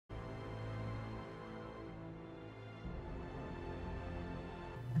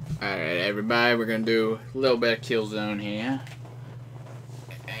Alright, everybody, we're gonna do a little bit of Killzone here.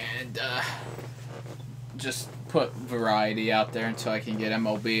 And, just put variety out there until I can get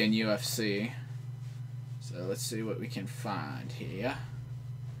MLB and UFC. So let's see what we can find here.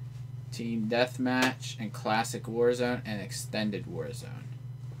 Team Deathmatch and Classic Warzone and Extended Warzone.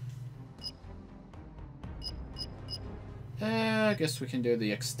 I guess we can do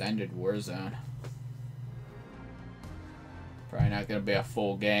the Extended Warzone. Probably not going to be a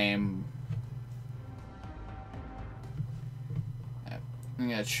full game. I'm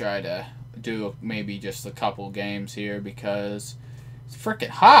going to try to do maybe just a couple games here because it's freaking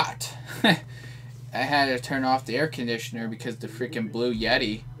hot. I had to turn off the air conditioner because the freaking Blue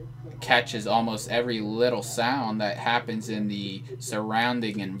Yeti catches almost every little sound that happens in the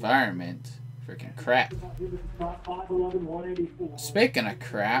surrounding environment. Freaking crap. Speaking of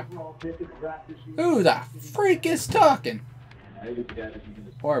crap, who the freak is talking?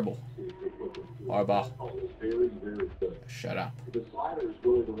 Horrible. Horrible. Shut up.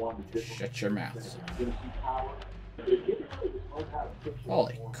 Shut your mouth.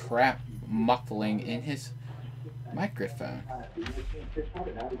 Holy crap, muffling in his microphone.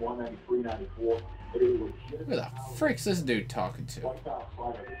 Who the frick's this dude talking to?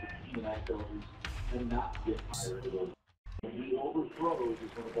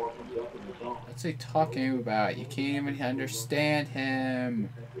 What's he talking about? You can't even understand him.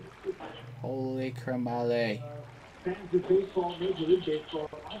 Holy cramale.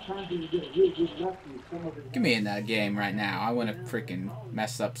 Give me in that game right now. I want to freaking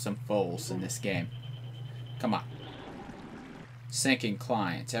mess up some fools in this game. Come on. Syncing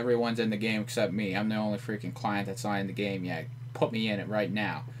clients. Everyone's in the game except me. I'm the only freaking client that's not in the game yet. Put me in it right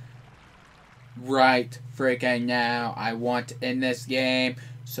now. Right freaking now. I want in this game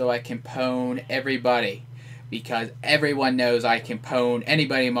so I can pwn everybody. Because everyone knows I can pwn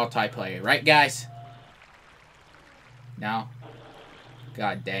anybody in multiplayer. Right, guys? No?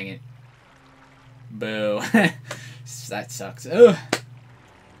 God dang it. Boo. That sucks. Ugh.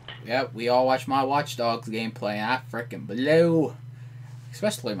 Yep, we all watch my Watch Dogs gameplay and I freaking blew.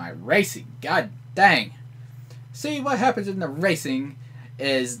 Especially my racing. God dang. See, what happens in the racing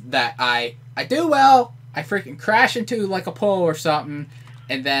is that I do well, I freaking crash into like a pole or something,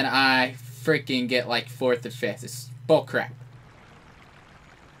 and then I freaking get like 4th or 5th. It's bullcrap.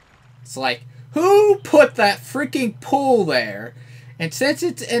 It's like, who put that freaking pool there? And since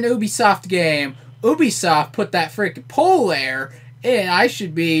it's an Ubisoft game, Ubisoft put that freaking pool there, and I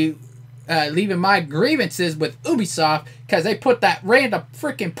should be leaving my grievances with Ubisoft because they put that random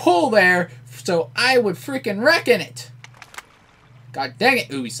freaking pool there so I would freaking wreck in it. God dang it,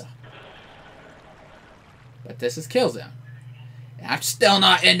 Ubisoft. But this is Killzone. And I'm still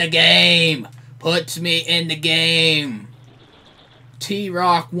not in the game. Puts me in the game.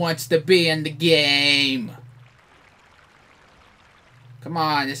 T-Rock wants to be in the game. Come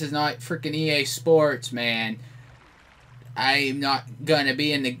on, this is not freaking EA Sports, man. I'm not gonna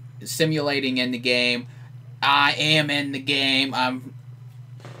be in the simulating in the game. I am in the game. I'm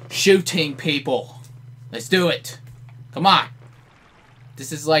shooting people. Let's do it. Come on.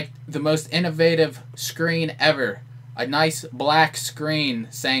 This is like the most innovative screen ever. A nice black screen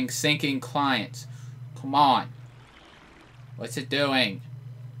saying syncing clients. Come on. What's it doing?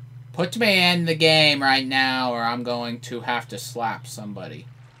 Put me in the game right now or I'm going to have to slap somebody.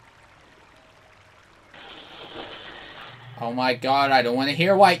 Oh my god, I don't want to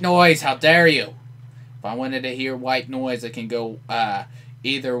hear white noise. How dare you? If I wanted to hear white noise, I can go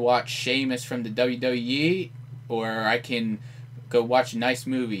either watch Sheamus from the WWE or I can go watch a nice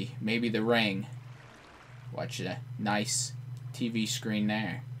movie. Maybe The Ring. Watch a nice TV screen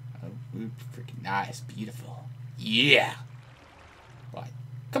there. Oh, freaking nice. Beautiful. Yeah. What?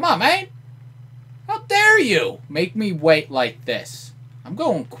 Come on, man. How dare you make me wait like this? I'm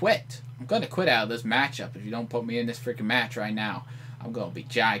going to quit. I'm going to quit out of this matchup if you don't put me in this freaking match right now. I'm going to be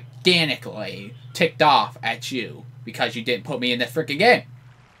gigantically ticked off at you because you didn't put me in this freaking game.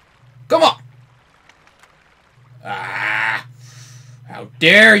 Come on. Ah. How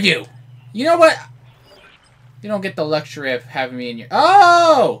dare you? You know what? You don't get the luxury of having me in your...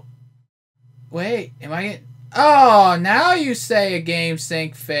 Oh! Wait, am I getting... Oh, now you say a game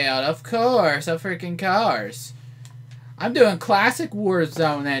sync failed. Of course, of freaking course. I'm doing Classic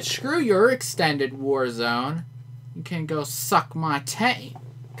Warzone and screw your Extended Warzone. You can go suck my taint.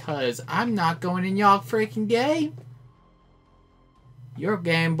 Because I'm not going in y'all freaking game. Your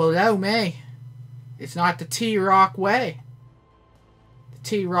game below me. It's not the T-Rock way. The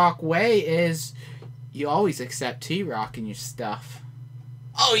T-Rock way is you always accept T-Rock in your stuff.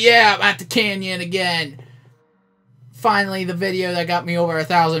 Oh yeah, I'm at the canyon again. Finally, the video that got me over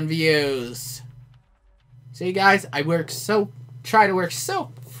 1,000 views. See, guys, try to work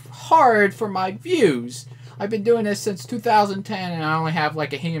so hard for my views. I've been doing this since 2010, and I only have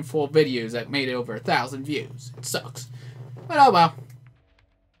like a handful of videos that made it over 1,000 views. It sucks. But oh well.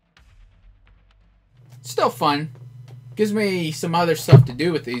 Still fun. Gives me some other stuff to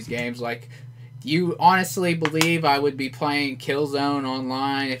do with these games. Like, do you honestly believe I would be playing Killzone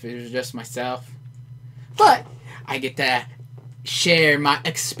online if it was just myself? But I get to share my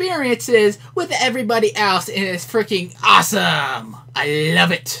experiences with everybody else, and it's freaking awesome. I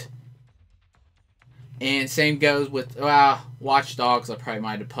love it. And same goes with Watch Dogs. I probably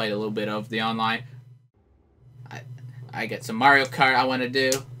might have played a little bit of the online. I got some Mario Kart I want to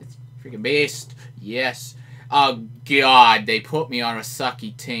do. It's freaking beast. Yes. Oh God, they put me on a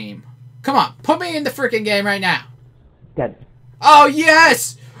sucky team. Come on, put me in the freaking game right now. Dead. Oh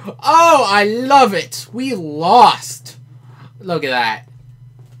yes. Oh, I love it. We lost. Look at that.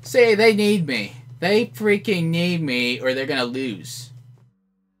 See, they need me. They freaking need me, or they're gonna lose.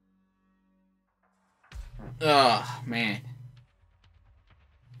 Oh, man.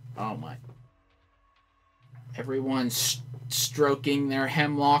 Oh, my. Everyone's stroking their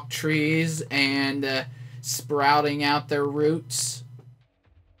hemlock trees and sprouting out their roots.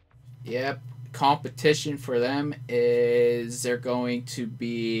 Yep. Competition for them is they're going to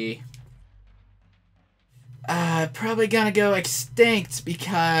be probably gonna go extinct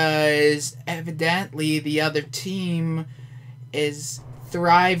because evidently the other team is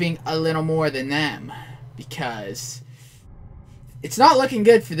thriving a little more than them. Because it's not looking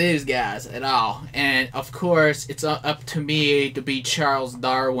good for these guys at all. And, of course, it's up to me to be Charles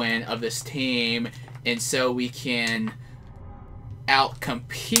Darwin of this team. And so we can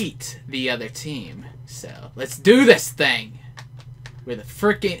out-compete the other team. So, let's do this thing. We're the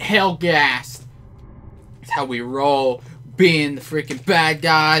freaking Hellgas. That's how we roll. Being the freaking bad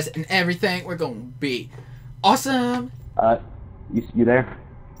guys and everything. We're going to be awesome. You there?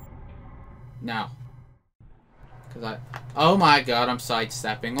 No. Oh my God, I'm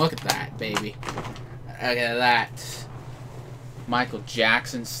sidestepping. Look at that, baby. Look at that. Michael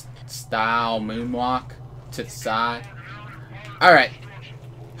Jackson style moonwalk to the side. Alright.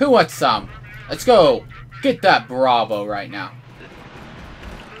 Who wants some? Let's go. Get that Bravo right now.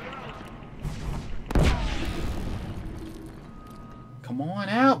 Come on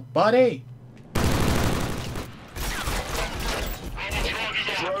out, buddy.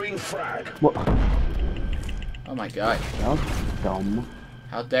 Throwing frag. What? Oh my God. That was dumb.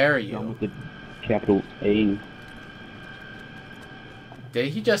 How dare you? Dumb with the capital A.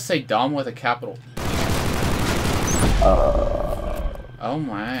 Did he just say dumb with a capital? Oh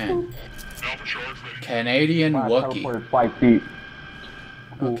man. Canadian Wookie. Teleported 5 feet.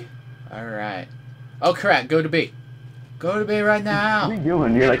 Okay. Alright. Oh crap, go to B. Go to B right now. What are you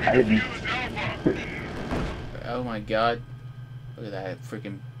doing? You're like hiding. Oh my God. Look at that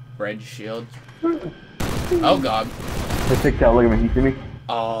freaking bread shield. Oh God. I picked out, look at me, you see me?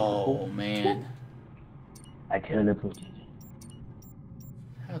 Oh man. I teleported.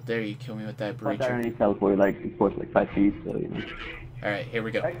 How dare you kill me with that But I breacher. already teleported like, of course, like 5 feet, so you know. Alright, here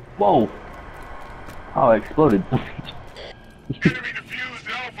we go. Whoa! Oh, I exploded.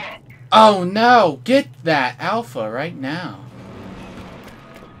 Oh no! Get that Alpha right now.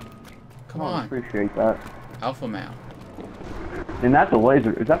 Come I on. appreciate that. Alpha male. And that's a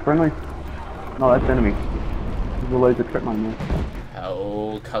laser. Is that friendly? No, that's enemy. This is a laser trip on me.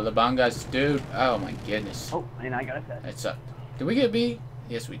 Oh, Calabangas, dude. Oh my goodness. Oh, and I got a set. That sucked. Did we get B?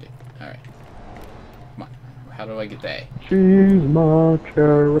 Yes, we did. Alright. Come on. How do I get the A? She's my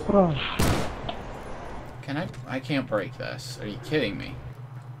cherry pie. Can I can't break this. Are you kidding me?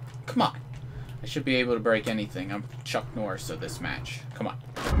 Come on. I should be able to break anything. I'm Chuck Norris of this match. Come on.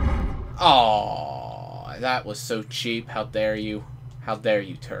 Oh, that was so cheap. How dare you? How dare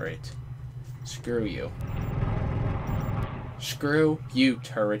you, turret? Screw you. Screw you,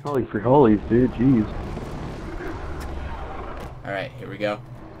 turret. Holy for holies, dude. Jeez. Alright, here we go.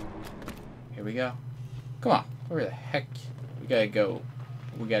 Here we go. Come on. Where the heck? We gotta go.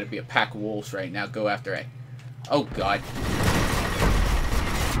 We gotta be a pack of wolves right now. Go after A. Oh, God.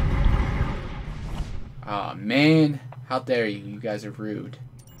 Aw, man. How dare you? You guys are rude.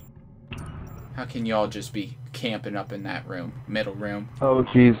 How can y'all just be camping up in that room? Middle room. Oh,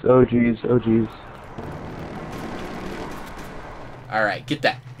 jeez. Oh, jeez. Oh, jeez. Alright, get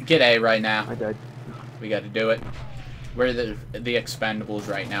that. Get A right now. I died. We gotta do it. We're the Expendables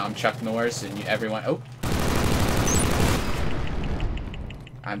right now. I'm Chuck Norris and everyone... Oh.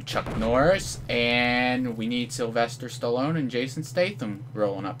 I'm Chuck Norris, and we need Sylvester Stallone and Jason Statham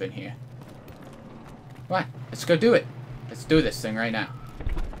rolling up in here. Come on, let's go do it. Let's do this thing right now.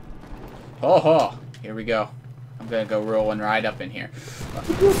 Ho ho! Here we go. I'm gonna go rolling right up in here.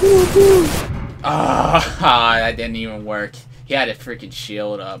 Ah, that didn't even work. He had a freaking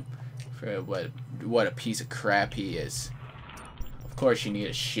shield up. What a piece of crap he is. Of course you need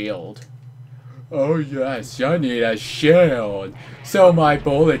a shield. Oh yes, I need a shield. So my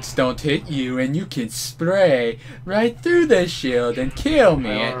bullets don't hit you and you can spray right through the shield and kill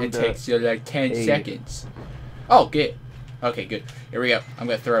me. It takes you like 10 seconds. Oh, good. Okay, good. Here we go. I'm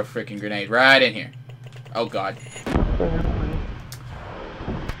gonna throw a freaking grenade right in here. Oh god.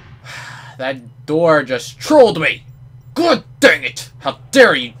 That door just trolled me. God dang it! How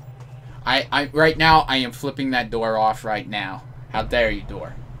dare you! Right now I am flipping that door off right now. How dare you,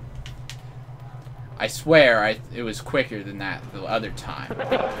 door? I swear it was quicker than that the other time.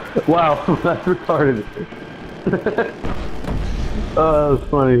 Wow, that's retarded. Oh, that was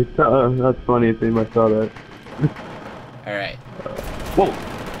funny. That's funny if anybody saw that. Alright. Whoa!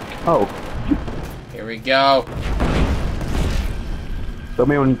 Oh. Here we go. So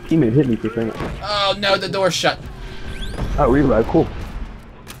my own teammate hit me for saying it. Oh no, the door's shut. Oh, reload. Cool.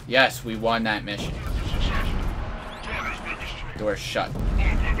 Yes, we won that mission. Door's shut.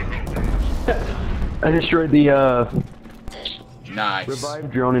 I destroyed the Nice.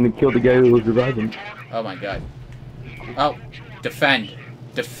 revive drone and it killed the guy who was reviving. Oh my god. Oh, defend.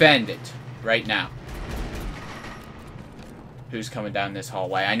 Defend it. Right now. Who's coming down this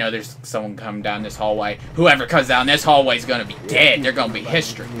hallway? I know there's someone coming down this hallway. Whoever comes down this hallway is gonna be dead. They're gonna be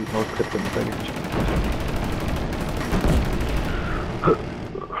history.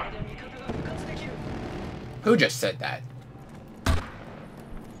 Who just said that?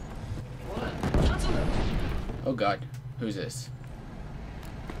 Oh god. Who's this?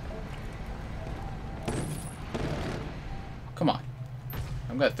 Come on.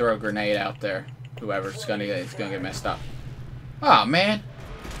 I'm gonna throw a grenade out there. Whoever's gonna get messed up. Oh man.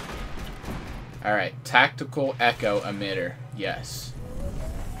 Alright, tactical echo emitter. Yes.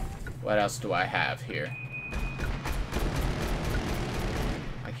 What else do I have here?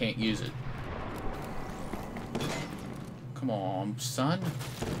 I can't use it. Come on, son.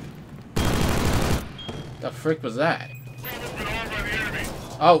 The frick was that?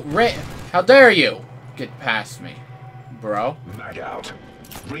 Oh, how dare you get past me, bro? Mag out.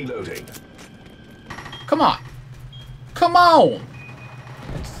 Reloading. Come on. Come on.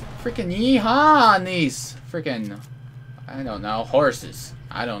 It's freaking yeehaw on these freaking, I don't know, horses.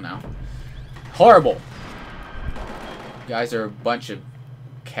 I don't know. Horrible. You guys are a bunch of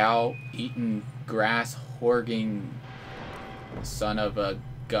cow-eating, grass-hogging son of a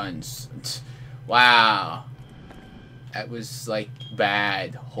guns. Wow. That was, like,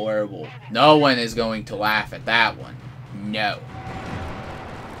 bad. Horrible. No one is going to laugh at that one. No.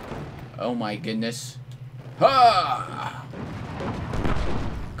 Oh my goodness. Ha!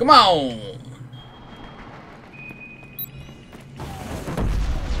 Come on!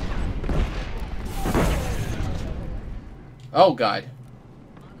 Oh god.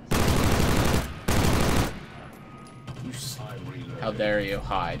 How dare you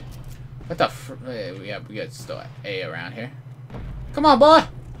hide? What the we got still A around here. Come on, boy!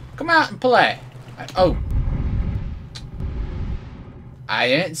 Come out and play! I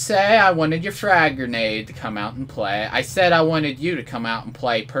didn't say I wanted your frag grenade to come out and play. I said I wanted you to come out and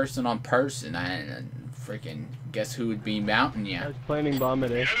play person on person. I freaking guess who would be mounting you? I was planning bomb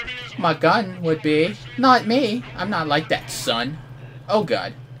it. My gun would be. Not me. I'm not like that, son. Oh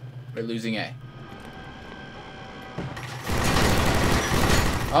god. We're losing A.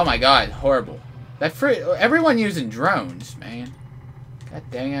 Oh my god, horrible. Everyone using drones, man. God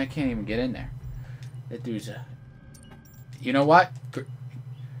dang it, I can't even get in there. That dude's a... You know what?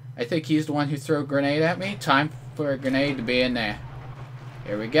 I think he's the one who threw a grenade at me. Time for a grenade to be in there.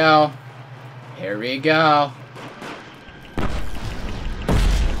 Here we go. Here we go.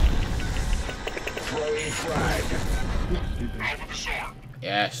 Throwing frag.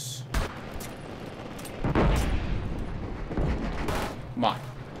 Yes. Come on.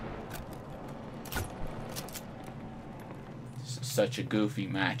 This is such a goofy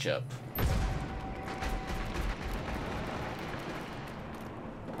matchup.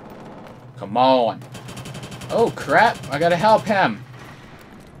 Come on. Oh crap, I gotta help him.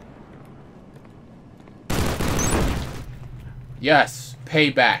 Yes,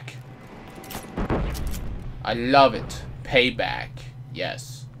 payback. I love it. Payback.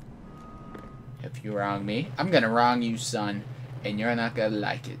 Yes. If you wrong me, I'm gonna wrong you, son. And you're not gonna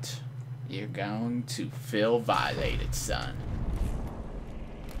like it. You're going to feel violated, son.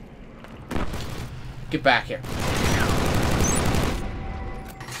 Get back here.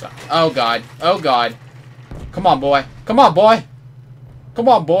 Oh god. Oh god. Come on, boy. Come on, boy. Come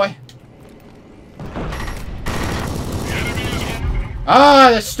on, boy. Ah,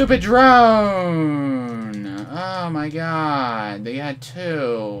 the stupid drone. Oh, my God. They had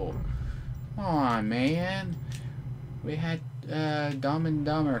two. Come on, man. We had Dumb and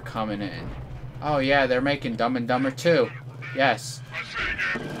Dumber coming in. Oh, yeah, they're making Dumb and Dumber 2. Yes.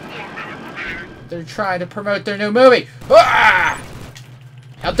 They're trying to promote their new movie. Ah!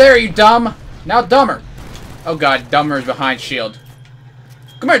 How dare you, Dumb? Now Dumber. Oh, God, Dumber's behind shield.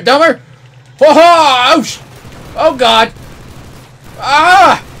 Come here, Dumber. Oh, oh, God.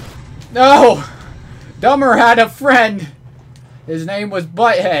 Ah! No! Dumber had a friend. His name was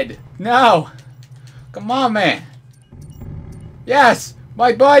Butthead. No! Come on, man. Yes!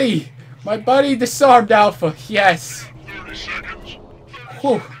 My buddy! My buddy disarmed Alpha. Yes! 30 seconds.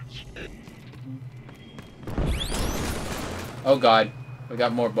 Whew. Oh, God. We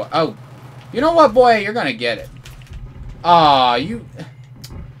got more boy. Oh! You know what, boy? You're gonna get it. Aw, you...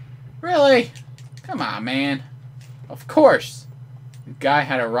 Really? Come on, man. Of course. The guy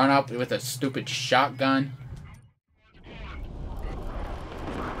had to run up with a stupid shotgun.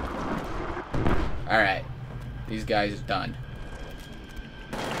 Alright. These guys are done.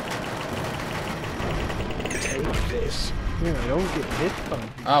 Take this. Yeah, don't get hit by.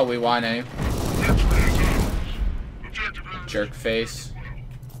 Oh, we won anyway. Jerk face.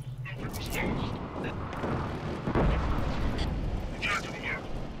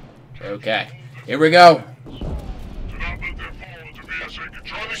 Okay. Here we go.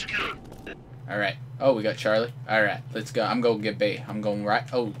 Alright. Oh, we got Charlie. Alright, let's go. I'm going to get bait. I'm going right.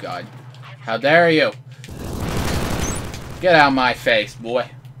 Oh, God. How dare you? Get out of my face, boy.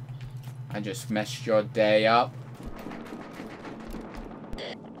 I just messed your day up.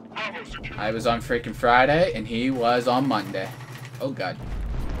 I was on freaking Friday, and he was on Monday. Oh, God.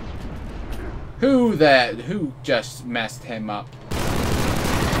 Who just messed him up?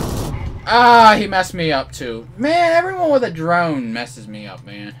 Ah, he messed me up, too. Man, everyone with a drone messes me up,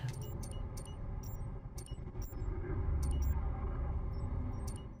 man.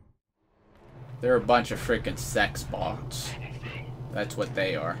 They're a bunch of freaking sex bots. That's what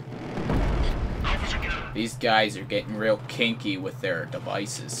they are. These guys are getting real kinky with their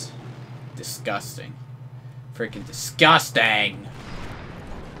devices. Disgusting. Freaking disgusting!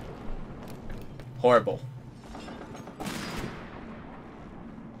 Horrible.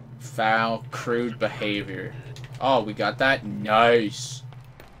 Foul, crude behavior. Oh, we got that? Nice.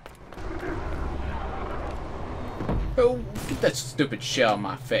 Oh, get that stupid shell in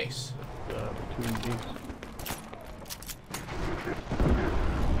my face.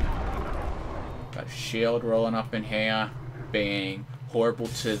 Got a shield rolling up in here, being horrible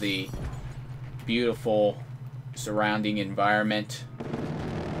to the beautiful surrounding environment.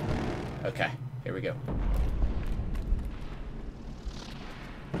 Okay, here we go.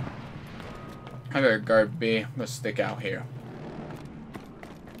 I better guard B. Let's stick out here.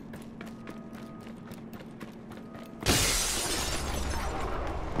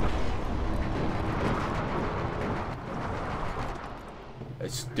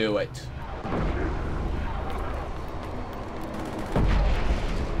 Let's do it.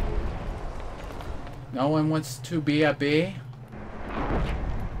 No one wants to be a B?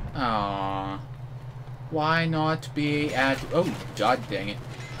 Aww. Why not be at... Oh, God dang it.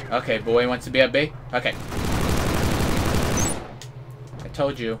 Okay, boy wants to be a B? Okay. I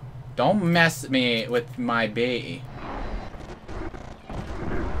told you. Don't mess me with my B.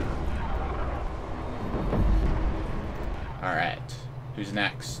 Alright. Who's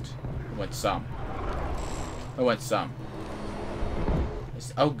next? Who wants some? Who wants some?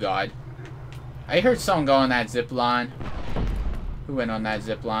 Oh, God. I heard someone go on that zip line. Who went on that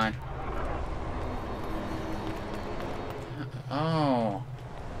zip line? Oh.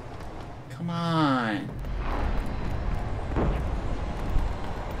 Come on.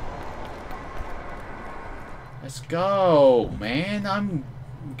 Let's go, man. I'm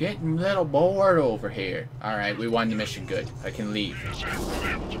getting a little bored over here. Alright, we won the mission. Good. I can leave.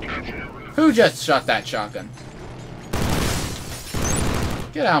 Who just shot that shotgun?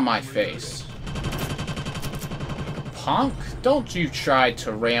 Get out of my face. Punk, don't you try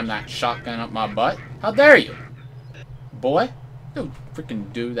to ram that shotgun up my butt. How dare you? Boy, don't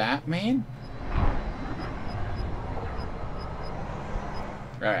freaking do that, man.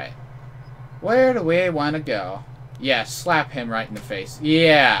 Alright. Where do we want to go? Yeah, slap him right in the face.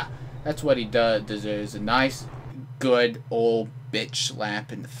 Yeah, that's what he deserves. A nice, good, old bitch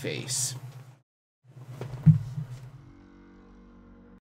slap in the face.